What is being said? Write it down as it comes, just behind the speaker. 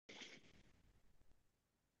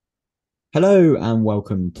Hello and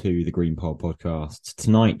welcome to the Green Pole podcast.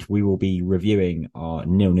 Tonight we will be reviewing our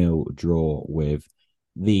 0-0 draw with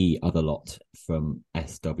the other lot from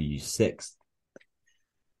SW6.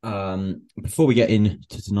 Before we get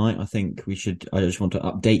into tonight, I just want to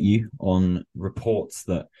update you on reports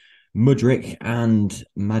that Mudryk and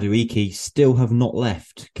Madueke still have not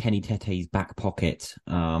left Kenny Tete's back pocket.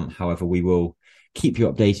 However, we will keep you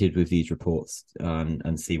updated with these reports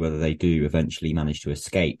and see whether they do eventually manage to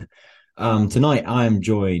escape. Tonight I am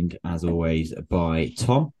joined, as always, by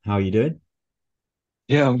Tom. How are you doing?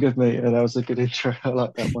 Yeah, I'm good, mate. That was a good intro. I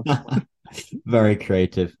like that one. Very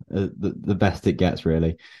creative, the best it gets,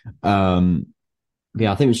 really. Um,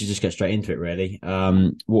 yeah, I think we should just get straight into it, really.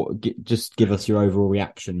 Just give us your overall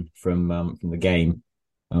reaction from the game.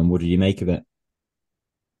 What did you make of it?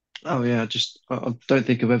 Oh yeah, I don't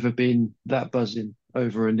think I've ever been that buzzing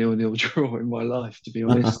over a nil-nil draw in my life, to be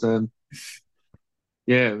honest.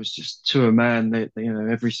 Yeah, it was just to a man.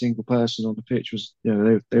 Every single person on the pitch was,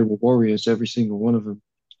 they were warriors, every single one of them.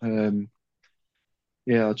 Um,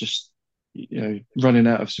 yeah, I just, running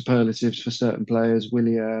out of superlatives for certain players.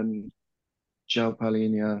 Willian, João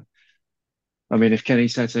Palhinha. I mean, if Kenny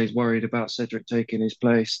Tete is worried about Cedric taking his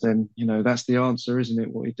place, then that's the answer, isn't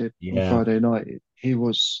it? What he did on Yeah, Friday night, he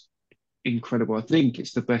was incredible. I think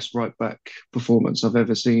it's the best right back performance I've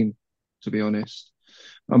ever seen, to be honest.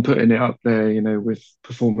 I'm putting it up there, with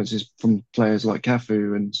performances from players like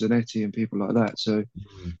Cafu and Zanetti and people like that. So,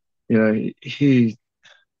 he,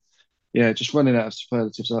 yeah, just running out of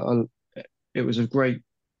superlatives. It was a great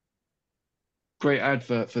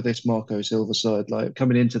advert for this Marco Silva side. Like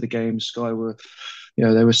coming into the game, Sky were,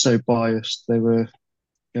 they were so biased. They were,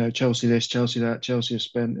 Chelsea this, Chelsea that, Chelsea have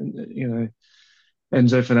spent,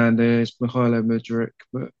 Enzo Fernandez, Mikhailo Mudryk,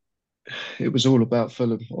 but it was all about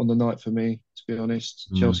Fulham on the night for me, to be honest.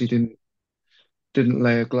 mm, Chelsea didn't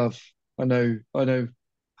lay a glove. I know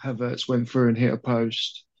Havertz went through and hit a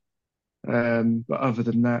post. But other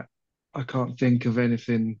than that, I can't think of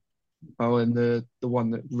anything. Oh, and the one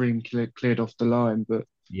that Ream cleared off the line. But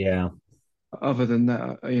yeah, other than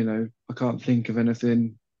that, I can't think of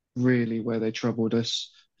anything really where they troubled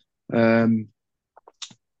us. Um,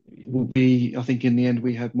 I think in the end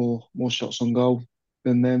we had more shots on goal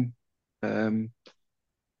than them. Um,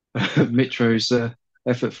 Mitro's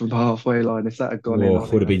effort from the halfway line, if that had gone in, I would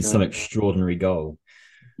think have that been some game. extraordinary goal.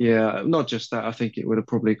 Yeah, not just that. I think it would have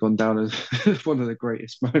probably gone down as one of the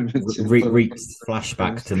greatest moments in Fulham Reeks history, to be flashback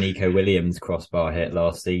honest. to Nico Williams' crossbar hit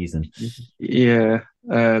last season. Yeah,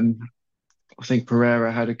 I think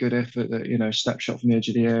Pereira had a good effort that snapshot from the edge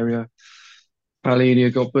of the area.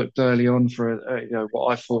 Palhinha got booked early on for what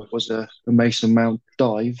I thought was a Mason Mount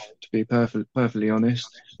dive, to be perfectly honest.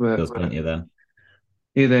 There But was plenty of them.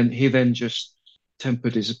 he then just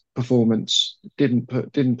tempered his performance. Didn't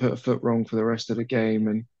put a foot wrong for the rest of the game,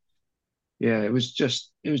 and yeah, it was just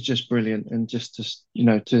brilliant. And just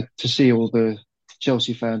to see all the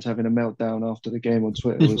Chelsea fans having a meltdown after the game on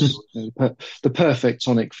Twitter was the perfect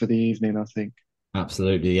tonic for the evening, I think.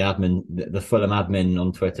 Absolutely. The Fulham admin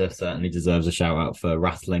on Twitter certainly deserves a shout out for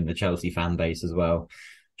rattling the Chelsea fan base as well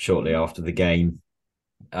shortly after the game.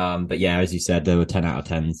 But yeah, as you said, there were 10 out of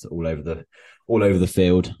 10s all over the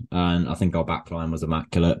field. And I think our backline was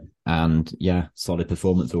immaculate and yeah, solid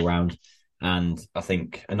performance all round. And I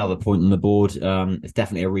think another point on the board, it's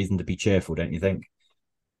definitely a reason to be cheerful, don't you think?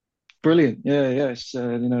 Brilliant. Yeah, yeah. It's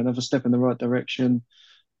another step in the right direction.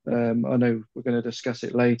 I know we're going to discuss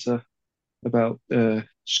it later about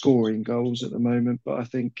scoring goals at the moment, but I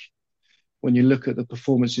think when you look at the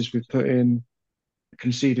performances we've put in,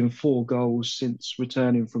 conceding 4 goals since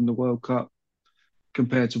returning from the World Cup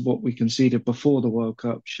compared to what we conceded before the World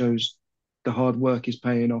Cup shows the hard work is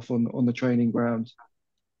paying off on the training ground.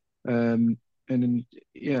 And then,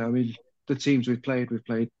 yeah, I mean, the teams we've played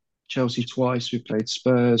Chelsea twice, we've played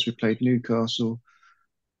Spurs, we've played Newcastle,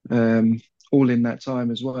 um, all in that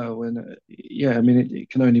time as well. And yeah, I mean, it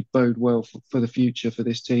can only bode well for the future for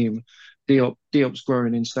this team. Diop's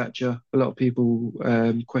growing in stature. A lot of people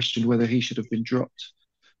questioned whether he should have been dropped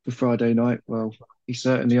for Friday night. Well, he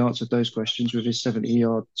certainly answered those questions with his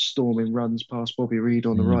 70-yard storming runs past Bobby Reed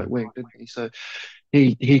on the right Mm. wing, didn't he? So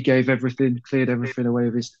he gave everything, cleared everything away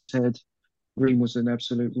with his head. Green was an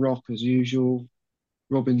absolute rock as usual.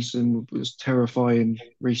 Robinson was terrifying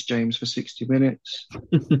Reece James for 60 minutes.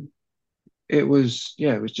 It was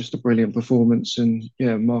just a brilliant performance. And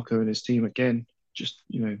yeah, Marco and his team again, just,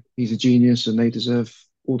 he's a genius and they deserve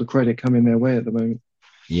all the credit coming their way at the moment.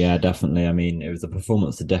 Yeah, definitely. I mean, it was a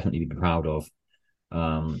performance to definitely be proud of.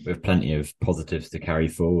 With plenty of positives to carry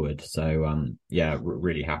forward. So yeah,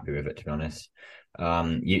 really happy with it, to be honest.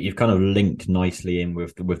 You've kind of linked nicely in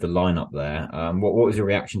with the lineup there. What was your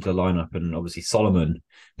reaction to the lineup? And obviously Solomon,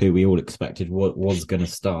 who we all expected was going to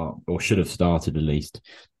start or should have started at least,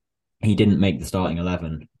 he didn't make the starting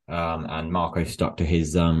 11, and Marco stuck to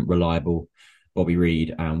his reliable Bobby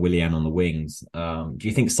Reed and Willian on the wings. Do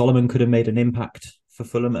you think Solomon could have made an impact for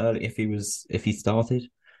Fulham early if he started?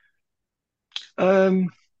 Um,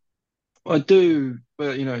 I do,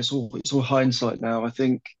 but it's all hindsight now. I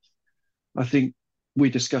think we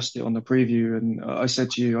discussed it on the preview, and I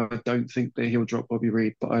said to you, I don't think that he'll drop Bobby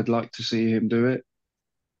Reed, but I'd like to see him do it.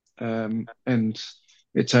 And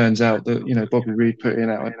it turns out that Bobby Reed put in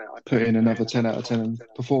another 10 out of 10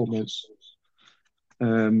 performance.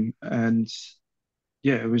 And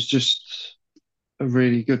yeah, it was just a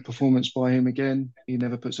really good performance by him again. He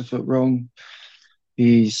never puts a foot wrong.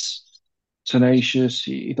 He's tenacious.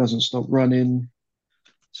 He doesn't stop running.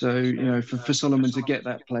 So for Solomon to get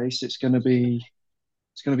that place, it's going to be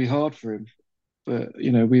hard for him. But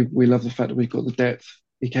we love the fact that we've got the depth.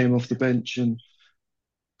 He came off the bench and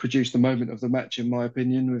produced the moment of the match, in my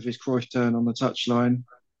opinion, with his Cruyff turn on the touchline.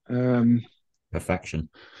 Um, Perfection.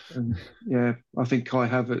 and yeah, I think Kai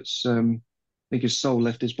Havertz. I think his soul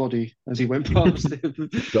left his body as he went past him.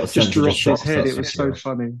 Got a Just sense of the dropped his shock head. It that's for was so sure.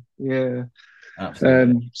 funny. Yeah.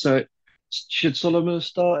 Absolutely. So should Solomon have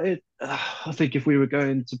started? I think if we were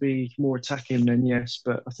going to be more attacking, then yes.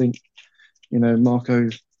 But I think Marco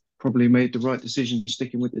probably made the right decision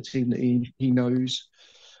sticking with the team that he knows.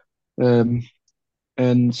 Um,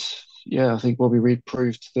 and yeah, I think Bobby Reed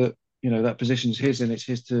proved that that position's his and it's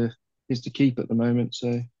his to keep at the moment.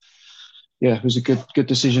 So yeah, it was a good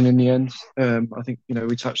decision in the end. I think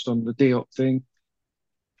we touched on the Diop thing.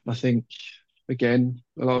 I think again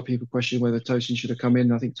a lot of people question whether Tosin should have come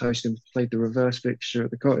in. I think Tosin played the reverse fixture at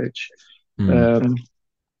the Cottage. Mm, Um,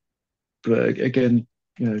 but again,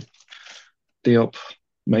 you know, Diop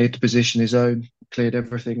made the position his own, cleared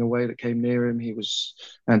everything away that came near him. He was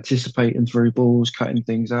anticipating through balls, cutting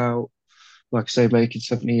things out, like I say, making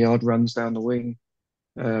 70-yard runs down the wing.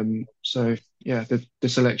 So yeah, the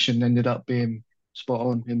selection ended up being spot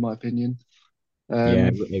on, in my opinion. yeah,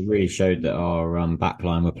 Um, it really showed that our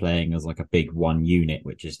backline were playing as like a big one unit,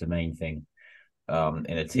 which is the main thing in a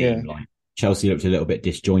yeah, team. Like Chelsea looked a little bit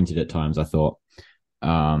disjointed at times, I thought.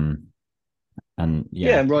 Um, and yeah,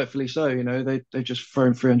 yeah, and rightfully so. They've just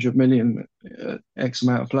thrown 300 million X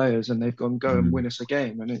amount of players, and they've gone go and mm, win us a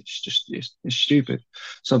game, and it's stupid. yeah,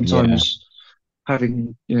 Sometimes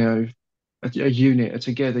having a unit, a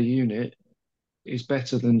together unit, is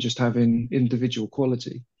better than just having individual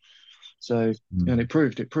quality. So, and mm,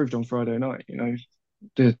 it proved on Friday night.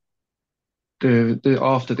 The the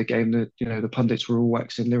after the game, the pundits were all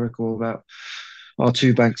waxing lyrical about our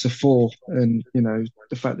two banks of four, and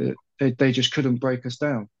the fact that they just couldn't break us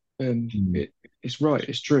down. And mm, it's right,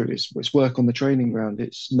 it's true. It's work on the training ground.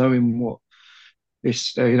 It's knowing what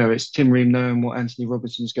it's Tim Ream knowing what Anthony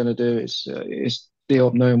Robinson's going to do. It's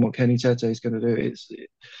Diop knowing what Kenny Tete is going to do. It's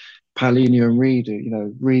Paulinho and Reed.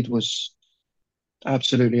 Reed was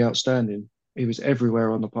absolutely outstanding. He was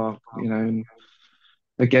everywhere on the park. And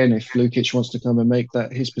again, if Lukic wants to come and make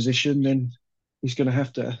that his position, then he's going to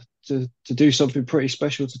have to do something pretty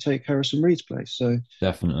special to take Harrison Reed's place. So,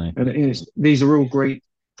 definitely. and these are all great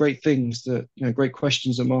things that great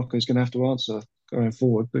questions that Marco is going to have to answer going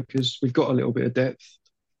forward because we've got a little bit of depth,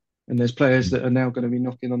 and there's players that are now going to be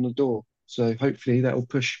knocking on the door. So hopefully that will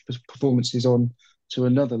push performances on to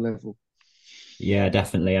another level. Yeah,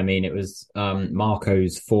 definitely. I mean, it was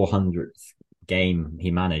Marco's 400th game he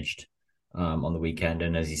managed on the weekend,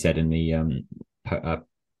 and as he said in the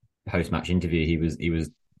post match interview, he was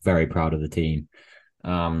very proud of the team.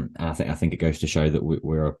 And I think it goes to show that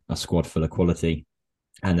we're a squad full of quality,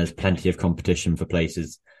 and there's plenty of competition for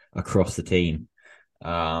places across the team.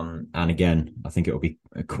 And again, I think it will be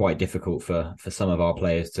quite difficult for some of our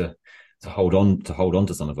players to hold on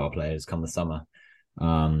to some of our players come the summer,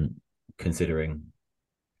 um, considering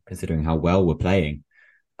how well we're playing.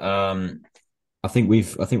 Um, I think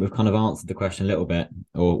we've kind of answered the question a little bit,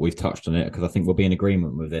 or we've touched on it because I think we'll be in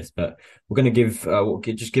agreement with this. But we're going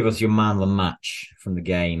to just give us your man of the match from the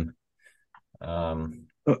game. Um,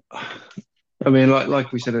 I mean,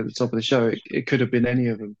 like we said at the top of the show, it could have been any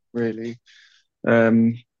of them really,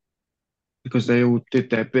 um, because they all did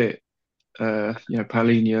their bit.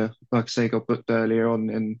 Paulinho, like I say, got booked earlier on,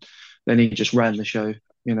 and then he just ran the show.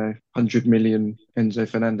 100 million. Enzo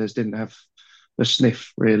Fernandez didn't have a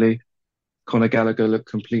sniff really. Conor Gallagher looked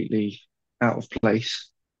completely out of place.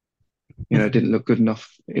 Didn't look good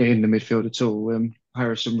enough in the midfield at all.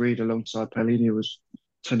 Harrison Reed alongside Paulinho was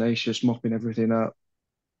tenacious, mopping everything up.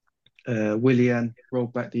 Willian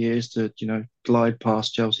rolled back the ears to, glide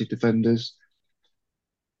past Chelsea defenders.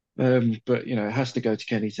 But it has to go to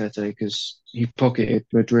Kenny Tete because he pocketed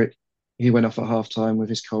Madrid. He went off at half time with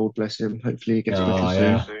his cold, bless him. Hopefully he gets better Oh soon.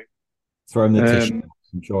 yeah, throw him the tissue. Um,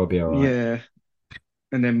 I'm sure he'll be all right. yeah,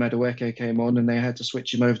 and then Madueke came on, and they had to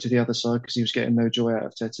switch him over to the other side because he was getting no joy out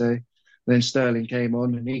of Tete. And then Sterling came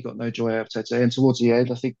on, and he got no joy out of Tete. And towards the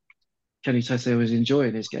end, I think Kenny Tete was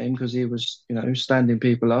enjoying his game because he was, standing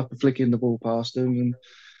people up and flicking the ball past them,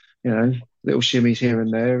 and little shimmies here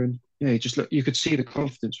and there, and he just looked. You could see the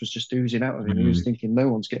confidence was just oozing out of him. He was Mm, thinking, "No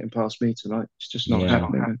one's getting past me tonight. It's just not yeah,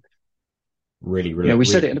 happening." And, really, we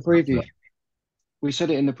said really. it in the preview. We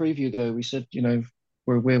said it in the preview, though. We said,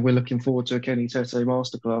 we're looking forward to a Kenny Tete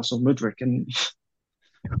masterclass on Mudryk, and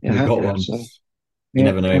it We got happened. one. So You yeah,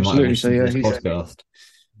 never know. He might have absolutely. So listened to yeah, this he's podcast.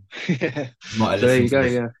 yeah. Might have So there you listened to go.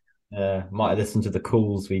 the Yeah, might have listened to the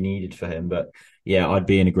calls we needed for him. But yeah, I'd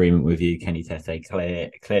be in agreement with you. Kenny Tete,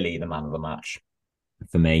 clearly the man of the match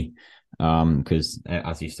for me. Because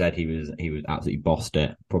as you said, he was absolutely bossed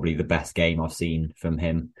it. Probably the best game I've seen from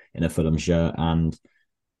him in a Fulham shirt, and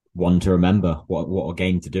one to remember. What a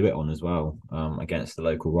game to do it on as well. Against the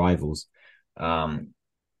local rivals.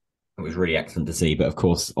 It was really excellent to see. But of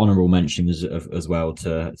course, honourable mention as well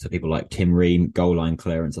to people like Tim Ream, goal line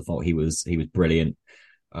clearance. I thought he was brilliant.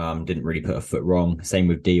 Didn't really put a foot wrong. Same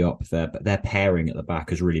with Diop. Their pairing at the back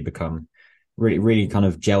has really become really kind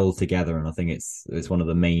of gelled together, and I think it's one of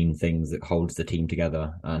the main things that holds the team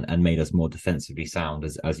together and made us more defensively sound,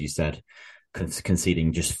 as you said,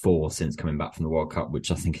 conceding just 4 since coming back from the World Cup,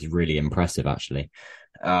 which I think is really impressive actually.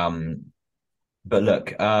 But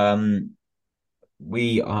look,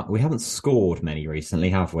 we haven't scored many recently,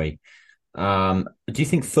 have we? Do you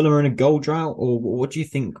think Fulham are in a goal drought, or what do you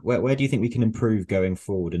think? Where do you think we can improve going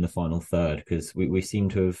forward in the final third? Because we seem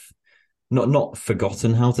to have not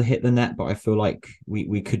forgotten how to hit the net, but I feel like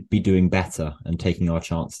we could be doing better and taking our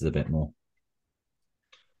chances a bit more.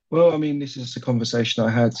 well, I mean, this is a conversation I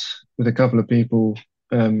had with a couple of people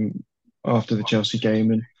um, after the Chelsea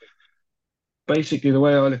game, and basically the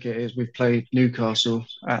way I look at it is we've played Newcastle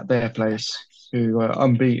at their place, who are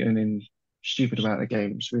unbeaten in stupid amount of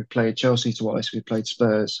games. We've played Chelsea twice, we've played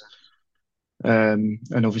Spurs, and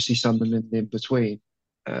obviously Sunderland in between.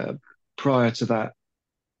 Uh, Prior to that,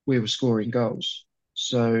 we were scoring goals.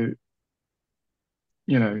 So,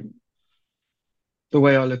 you know, the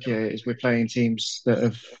way I look at it is we're playing teams that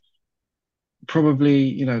have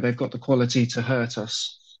probably, they've got the quality to hurt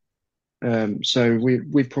us. So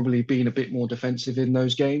we've probably been a bit more defensive in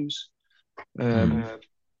those games. Mm. Um,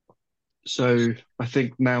 so I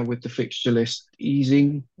think now with the fixture list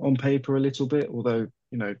easing on paper a little bit, although,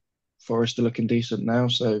 Forest are looking decent now,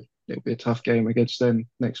 so it'll be a tough game against them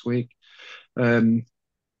next week. Um,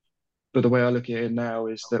 but the way I look at it now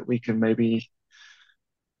is that we can maybe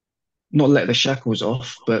not let the shackles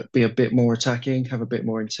off, but be a bit more attacking, have a bit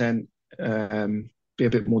more intent, be a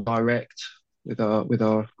bit more direct with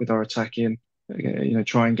our attacking.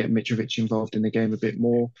 Try and get Mitrovic involved in the game a bit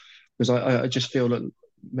more because I just feel that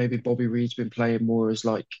maybe Bobby Reed's been playing more as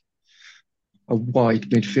like a wide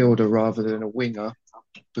midfielder rather than a winger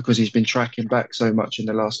because he's been tracking back so much in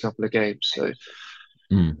the last couple of games. So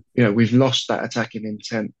Mm. we've lost that attacking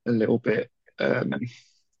intent a little bit. Um,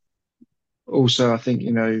 Also, I think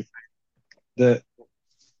that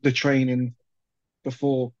the training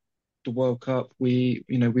before the World Cup, we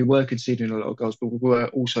were conceding a lot of goals, but we were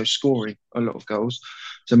also scoring a lot of goals.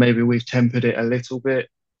 So maybe we've tempered it a little bit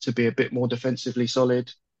to be a bit more defensively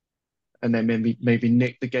solid, and then maybe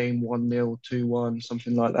nick the game 1-0, 2-1,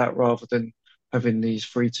 something like that, rather than having these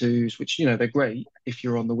 3-2s, which they're great if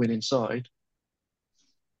you're on the winning side,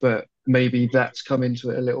 but maybe that's come into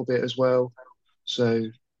it a little bit as well. So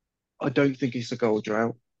I don't think it's a goal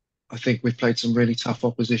drought. I think we've played some really tough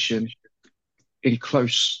opposition in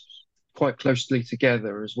quite closely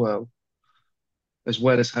together as well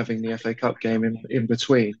as having the FA Cup game in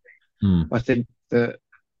between. Mm. I think that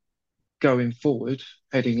going forward,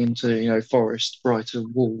 heading into Forest,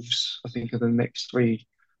 Brighton, Wolves, I think are the next 3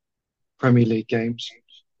 Premier League games.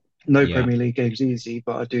 No Yeah. Premier League games easy,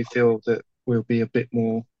 but I do feel that we'll be a bit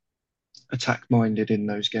more attack minded in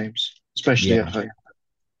those games, especially Yeah. at home.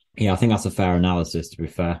 Yeah, I think that's a fair analysis, to be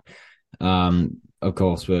fair. Of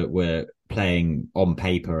course, we're playing on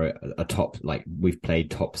paper a top, like we've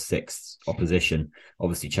played top 6 opposition.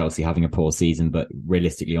 Obviously, Chelsea having a poor season, but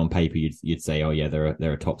realistically on paper, you'd say, oh yeah,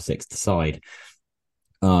 they're a top 6 side.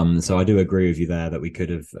 So I do agree with you there that we could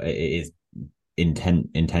have, it is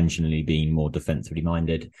intentionally being more defensively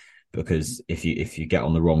minded, because if you get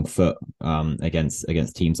on the wrong foot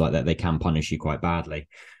against teams like that, they can punish you quite badly.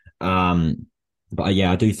 But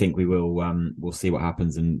yeah, I do think we will. We'll see what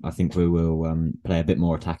happens, and I think we will play a bit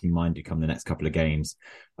more attacking minded come the next couple of games.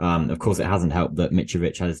 Of course, it hasn't helped that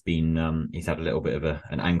Mitrovic has been. He's had a little bit of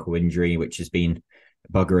an ankle injury, which has been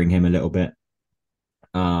buggering him a little bit.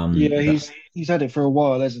 Yeah, But he's had it for a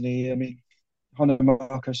while, hasn't he? I mean, Hunter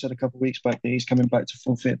Marco said a couple of weeks back that he's coming back to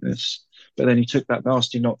full fitness, but then he took that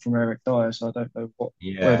nasty knock from Eric Dyer, so I don't know whether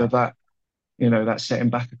yeah, that that set him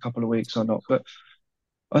back a couple of weeks or not. But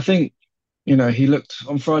I think he looked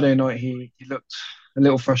on Friday night. He looked a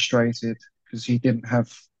little frustrated because he didn't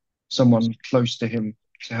have someone close to him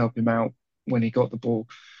to help him out when he got the ball.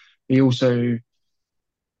 He also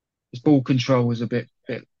his ball control was a bit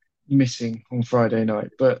missing on Friday night.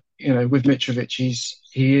 But with Mitrovic,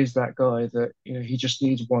 he is that guy that he just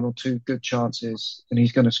needs one or two good chances, and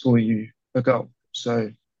he's going to score you a goal.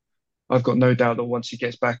 So I've got no doubt that once he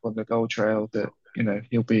gets back on the goal trail, that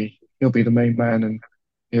he'll be the main man, and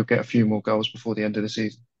he'll get a few more goals before the end of the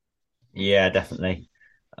season. yeah, definitely.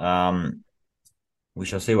 Um, we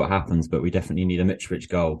shall see what happens, but we definitely need a Mitrovic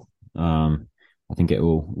goal. I think it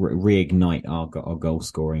will reignite our goal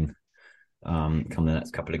scoring come the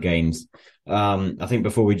next couple of games. I think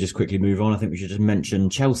before we just quickly move on, I think we should just mention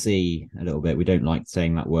Chelsea a little bit. We don't like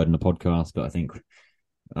saying that word in the podcast, but I think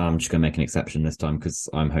I'm just going to make an exception this time because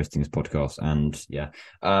I'm hosting this podcast, and yeah,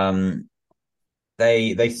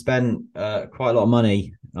 they spent quite a lot of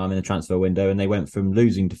money in the transfer window, and they went from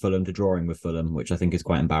losing to Fulham to drawing with Fulham, which I think is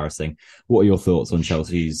quite embarrassing. What are your thoughts on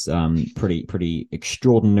Chelsea's pretty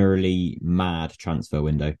extraordinarily mad transfer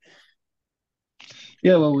window?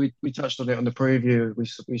 Yeah, well, we touched on it on the preview.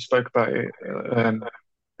 We spoke about it,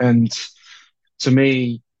 and to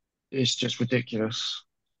me, it's just ridiculous.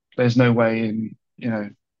 There's no way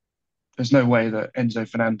there's no way that Enzo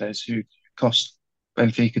Fernandez, who cost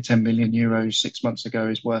Benfica 10 million euros 6 months ago,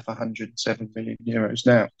 is worth 107 million euros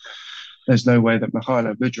now. There's no way that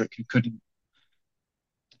Mihailo Mudryk, who couldn't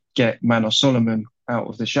get Manos Solomon out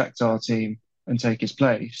of the Shakhtar team and take his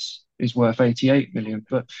place, is worth 88 million.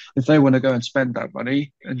 But if they want to go and spend that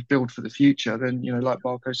money and build for the future, then like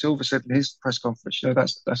Marco Silva said in his press conference,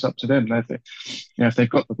 that's up to them. If they've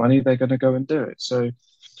got the money, they're going to go and do it. So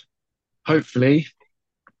hopefully,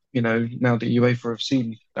 now that UEFA have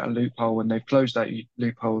seen that loophole and they've closed that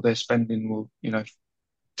loophole, their spending will,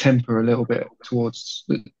 temper a little bit towards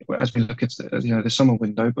as we look at the summer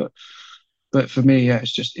window. But for me, yeah,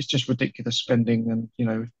 it's just ridiculous spending,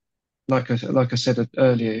 and like I said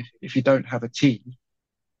earlier, if you don't have a team,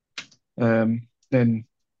 then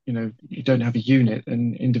you don't have a unit,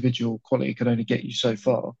 and individual quality can only get you so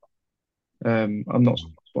far. I'm not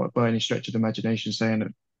by any stretch of the imagination saying that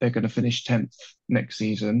they're going to finish 10th next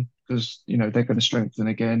season, because they're going to strengthen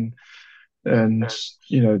again, and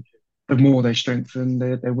the more they strengthen,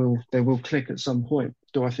 they will click at some point.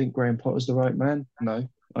 Do I think Graham Potter's the right man? No,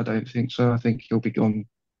 I don't think so. I think he'll be gone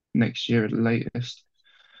next year at the latest.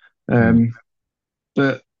 Mm. Um,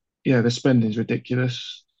 but yeah, the spending is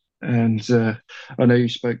ridiculous, and I know you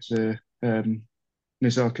spoke to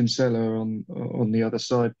Nizar Kinsella on the other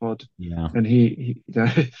side pod, Yeah. and he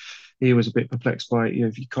was a bit perplexed by it.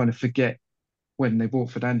 If you kind of forget when they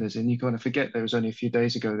bought Fernandez in, you kind of forget there was only a few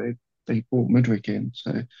days ago they bought Mudryk in.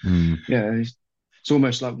 So Mm. yeah, it's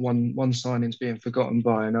almost like one signing's being forgotten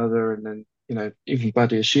by another, and then even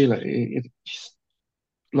Badia Sheila,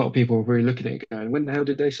 a lot of people are really looking at it going, when the hell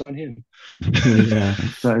did they sign him? Yeah.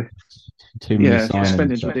 So Too many yeah, the signings.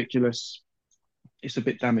 spending's ridiculous. It's a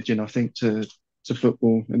bit damaging, I think, to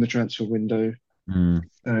football in the transfer window. Mm.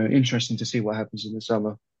 Interesting to see what happens in the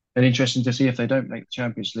summer, and interesting to see if they don't make the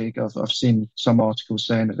Champions League. I've seen some articles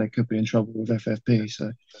saying that they could be in trouble with FFP.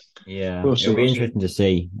 So Yeah, we'll it'll see. be interesting to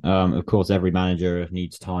see. Of course, every manager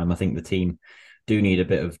needs time. I think the team do need a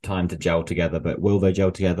bit of time to gel together, but will they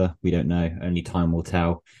gel together? We don't know. Only time will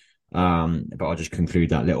tell. But I'll just conclude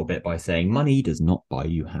that little bit by saying money does not buy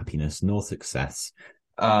you happiness nor success.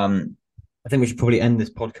 I think we should probably end this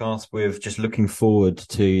podcast with just looking forward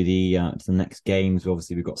to the next games.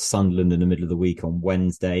 Obviously, we've got Sunderland in the middle of the week on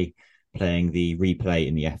Wednesday, playing the replay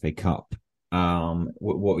in the FA Cup.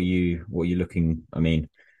 What are you looking? I mean,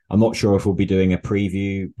 I'm not sure if we'll be doing a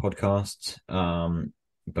preview podcast,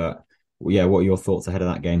 but yeah, what are your thoughts ahead of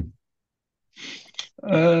that game?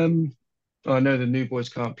 Um, I know the new boys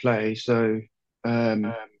can't play, so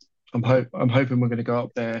um, I'm hoping we're going to go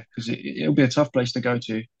up there because it'll be a tough place to go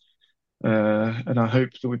to. And I hope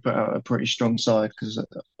that we put out a pretty strong side, because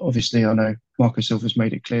obviously I know Marco Silva's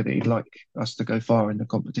made it clear that he'd like us to go far in the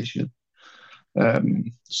competition.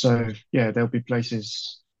 So yeah, there'll be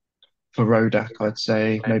places for Rodak, I'd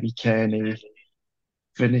say, maybe Kearney,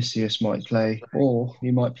 Vinicius might play, or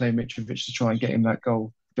he might play Mitrovic to try and get him that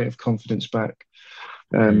goal bit of confidence back.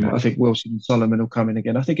 Mm. I think Wilson and Solomon will come in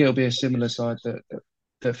again. I think it'll be a similar side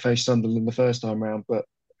that faced Sunderland the first time round, but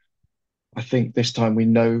I think this time we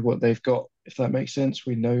know what they've got, if that makes sense.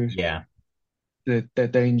 We know Yeah, their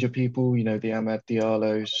danger people, the Amad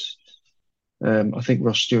Diallos. I think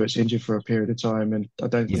Ross Stewart's injured for a period of time, and I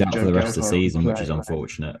don't he's think out for Joe the rest of the Gelhardt can season, which is play.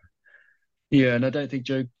 unfortunate. Yeah, and I don't think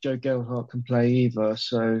Joe Gelhardt can play either.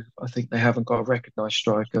 So I think they haven't got a recognised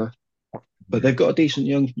striker, but they've got a decent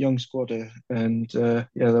young squad, and yeah,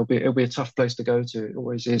 it'll be a tough place to go to. It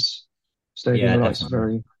always is. Stadium Yeah, of Light's a definitely.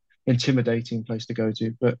 very intimidating place to go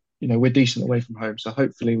to, but we're decent away from home, so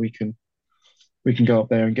hopefully we can go up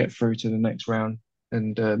there and get through to the next round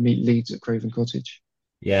and meet Leeds at Craven Cottage.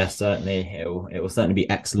 Yeah, certainly. It will certainly be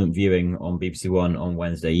excellent viewing on BBC One on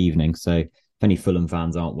Wednesday evening. So if any Fulham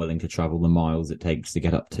fans aren't willing to travel the miles it takes to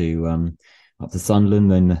get up to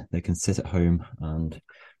Sunderland, then they can sit at home and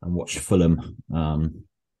watch Fulham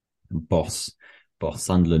boss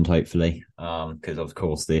Sunderland, hopefully. Because of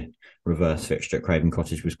course the reverse fixture at Craven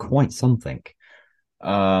Cottage was quite something.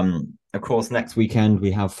 Of course, next weekend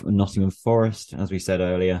we have Nottingham Forest, as we said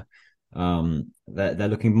earlier. They're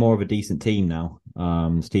looking more of a decent team now.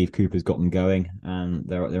 Steve Cooper's got them going, and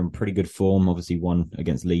they're in pretty good form. Obviously, won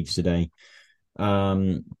against Leeds today.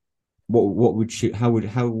 Um, what would you,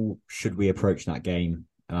 how should we approach that game?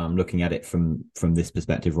 Looking at it from this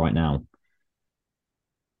perspective right now.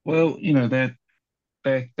 Well,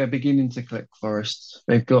 they're beginning to click, Forest.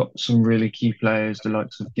 They've got some really key players, the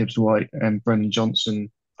likes of Gibbs White and Brennan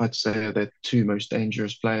Johnson. I'd say are their two most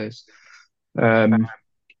dangerous players. Um,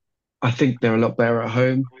 I think they're a lot better at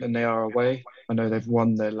home than they are away. I know they've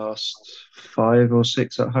won their last five or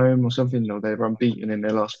six at home or something, or they're unbeaten in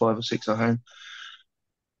their last five or six at home.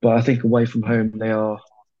 But I think away from home they are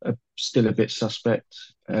still a bit suspect.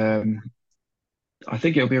 I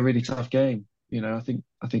think it'll be a really tough game. I think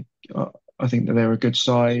that they're a good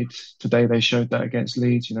side. Today they showed that against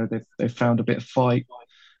Leeds. They've found a bit of fight,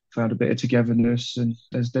 found a bit of togetherness, and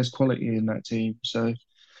there's quality in that team. So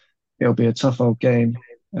it'll be a tough old game.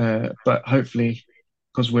 But hopefully,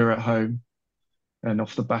 because we're at home and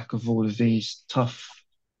off the back of all of these tough,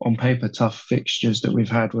 on paper, tough fixtures that we've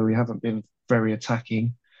had where we haven't been very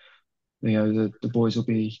attacking, the boys will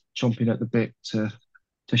be chomping at the bit to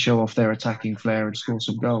show off their attacking flair and score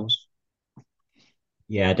some goals.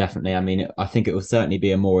 Yeah, definitely. I mean, I think it will certainly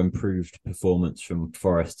be a more improved performance from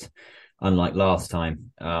Forest, unlike last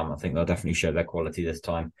time. I think they'll definitely show their quality this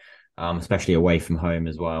time, especially away from home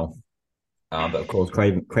as well. But of course,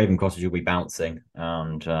 Craven Cottage will be bouncing,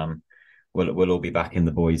 and we'll all be back in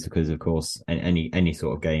the boys because, of course, any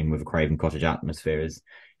sort of game with a Craven Cottage atmosphere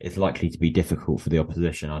is likely to be difficult for the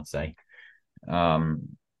opposition, I'd say.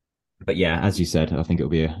 But yeah, as you said, I think it'll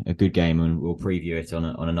be a good game, and we'll preview it on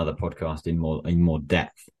another podcast in more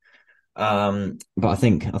depth. But I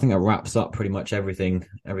think that wraps up pretty much everything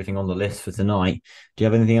on the list for tonight. Do you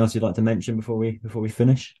have anything else you'd like to mention before we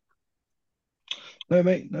finish? No,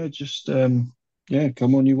 mate, no, just yeah,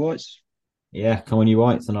 come on, you whites. Yeah, come on, you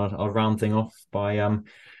whites, and I'll round thing off by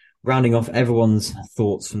rounding off everyone's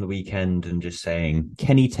thoughts from the weekend and just saying,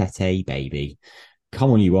 Kenny Tete, baby, come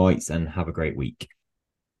on, you whites, and have a great week.